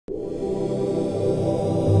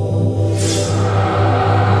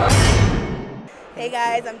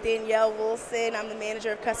guys, I'm Danyelle Wilson. I'm the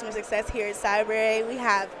manager of customer success here at Cybrary. We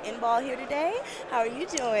have Inbal here today. How are you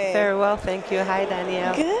doing? Very well, thank you. Hi,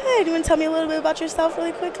 Danielle. Good. You want to tell me a little bit about yourself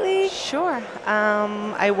really quickly? Sure.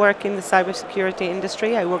 I work in the cybersecurity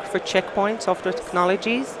industry. I work for Checkpoint Software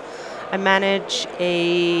Technologies. I manage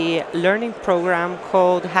a learning program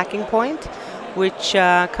called Hacking Point, which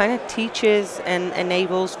kind of teaches and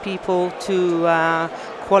enables people to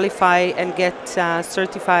qualify and get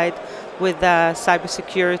certified with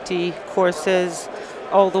cybersecurity courses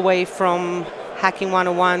all the way from Hacking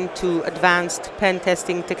 101 to advanced pen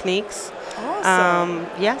testing techniques. Awesome.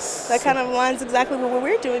 Yes. That kind of aligns exactly with what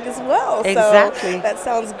we're doing as well. Exactly. So that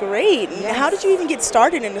sounds great. Yes. How did you even get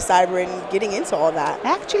started into cyber and getting into all that?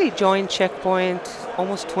 I actually joined Checkpoint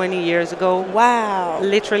almost 20 years ago. Wow.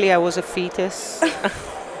 Literally, I was a fetus.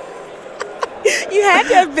 You had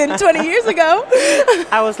to have been 20 years ago.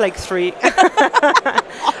 I was like 3.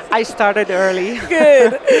 I started early.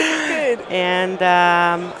 Good, good. And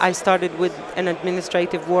I started with an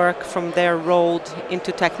administrative work. From there, rolled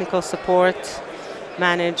into technical support,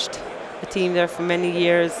 managed a team there for many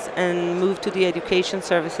years, and moved to the education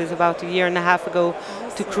services about a year and a half ago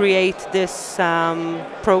to create this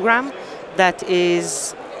program that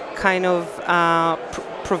is kind of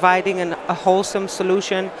providing a wholesome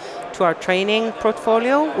solution to our training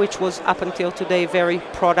portfolio, which was up until today very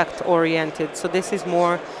product oriented. So this is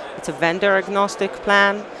more, it's a vendor agnostic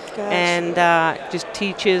plan. Gotcha. And just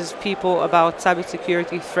teaches people about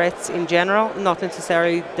cybersecurity threats in general, not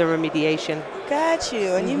necessarily the remediation. Got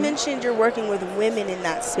you. And you mentioned you're working with women in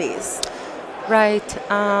that space. Right.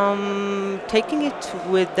 Taking it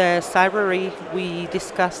with the Cybrary, we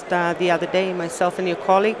discussed the other day, myself and your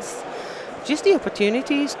colleagues, just the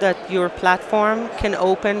opportunities that your platform can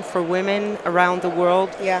open for women around the world,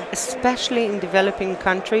 especially in developing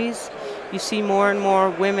countries. You see more and more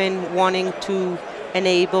women wanting to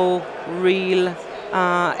enable real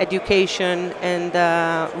education and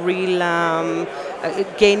real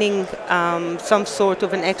gaining some sort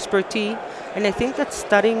of an expertise. And I think that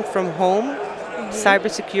studying from home,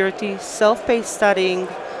 cybersecurity, self-paced studying,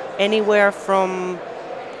 anywhere from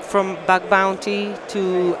bug bounty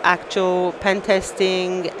to actual pen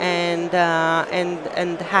testing and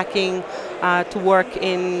hacking to work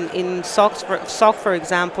in SOC, for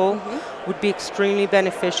example, would be extremely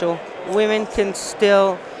beneficial. Women can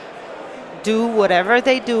still do whatever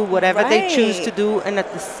they do, whatever they choose to do, and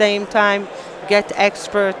at the same time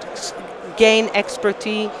gain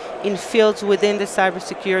expertise in fields within the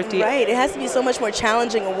cybersecurity. Right, it has to be so much more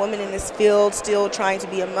challenging, a woman in this field still trying to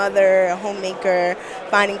be a mother, a homemaker,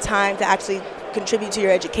 finding time to actually contribute to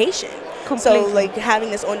your education. Completely. So like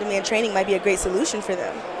having this on-demand training might be a great solution for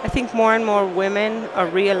them. I think more and more women are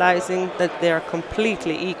realizing that they're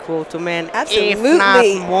completely equal to men. Absolutely. If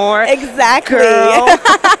not more. Exactly. Girl.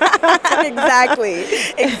 Exactly.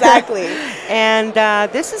 Exactly. And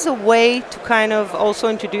this is a way to kind of also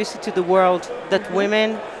introduce it to the world that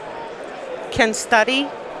women can study.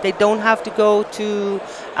 They don't have to go to,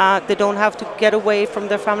 they don't have to get away from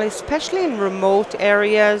their family, especially in remote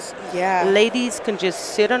areas. Yeah. Ladies can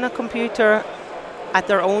just sit on a computer at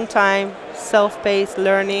their own time, self-paced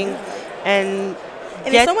learning, and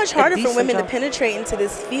it's so much harder for women to penetrate into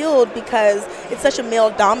this field because it's such a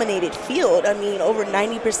male-dominated field. I mean, over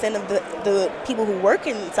 90% of the people who work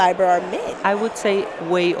in cyber are men. I would say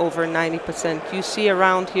way over 90%. You see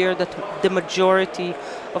around here that the majority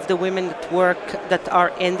of the women that are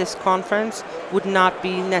in this conference would not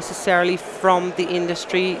be necessarily from the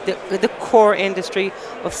industry, the core industry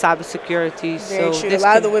of cybersecurity. Very true. A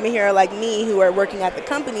lot of the women here are like me, who are working at the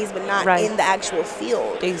companies but not in the actual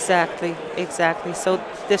field. Exactly, exactly. So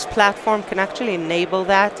this platform can actually enable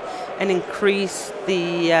that and increase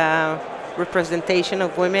the representation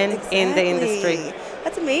of women in the industry.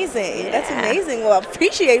 That's amazing. Yeah. That's amazing. Well, I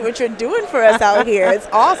appreciate what you're doing for us out here. It's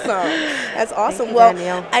awesome. That's awesome. You, well,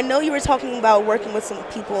 Danielle. I know you were talking about working with some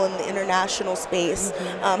people in the international space.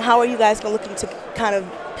 How are you guys looking to kind of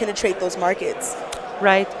penetrate those markets?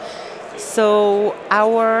 Right. So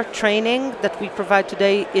our training that we provide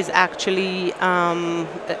today is actually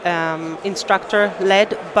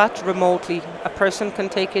instructor-led, but remotely. A person can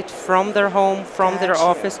take it from their home, from their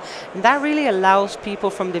office. And that really allows people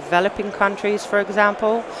from developing countries, for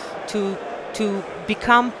example, to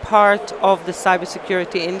become part of the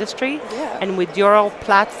cybersecurity industry. And with your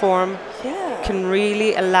platform, can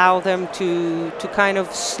really allow them to kind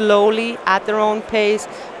of slowly, at their own pace,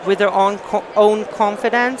 with their own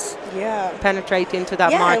confidence, yeah, penetrate into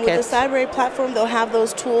that yeah, market. and with the Cybrary platform, they'll have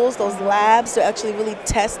those tools, those labs to actually really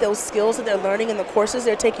test those skills that they're learning in the courses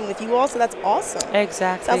they're taking with you all. So that's awesome.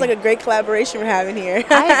 Exactly. Sounds like a great collaboration we're having here.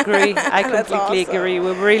 I agree. I completely awesome. agree.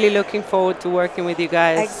 We're really looking forward to working with you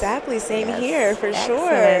guys. Exactly. Same here, for Excellent.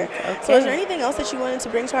 sure. Okay. So is there anything else that you wanted to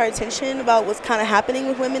bring to our attention about what's kind of happening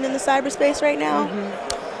with women in the cyberspace right now?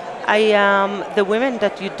 The women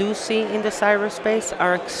that you do see in the cyberspace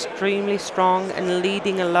are extremely strong and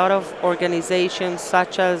leading a lot of organizations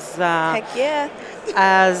such as Heck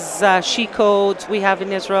yeah. She Codes. We have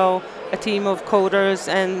in Israel a team of coders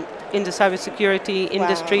and in the cybersecurity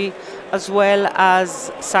industry, as well as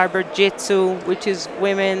Cyber Jitsu, which is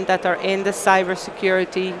women that are in the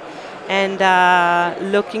cybersecurity and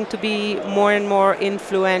looking to be more and more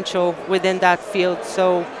influential within that field.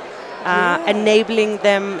 So enabling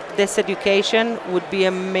them this education would be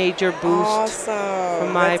a major boost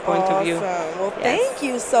from my point of view. Well, thank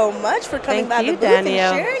you so much for coming by the booth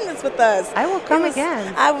Danyelle. and sharing this with us. I will come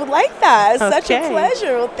again. I would like that. It's such a Okay.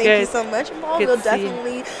 pleasure. Well, thank you Good. so much. Well, Good we'll to see you.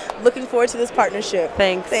 definitely looking forward to this partnership.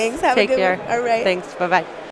 Thanks. Thanks. Have Take a good care. one. All right. Thanks. Bye-bye.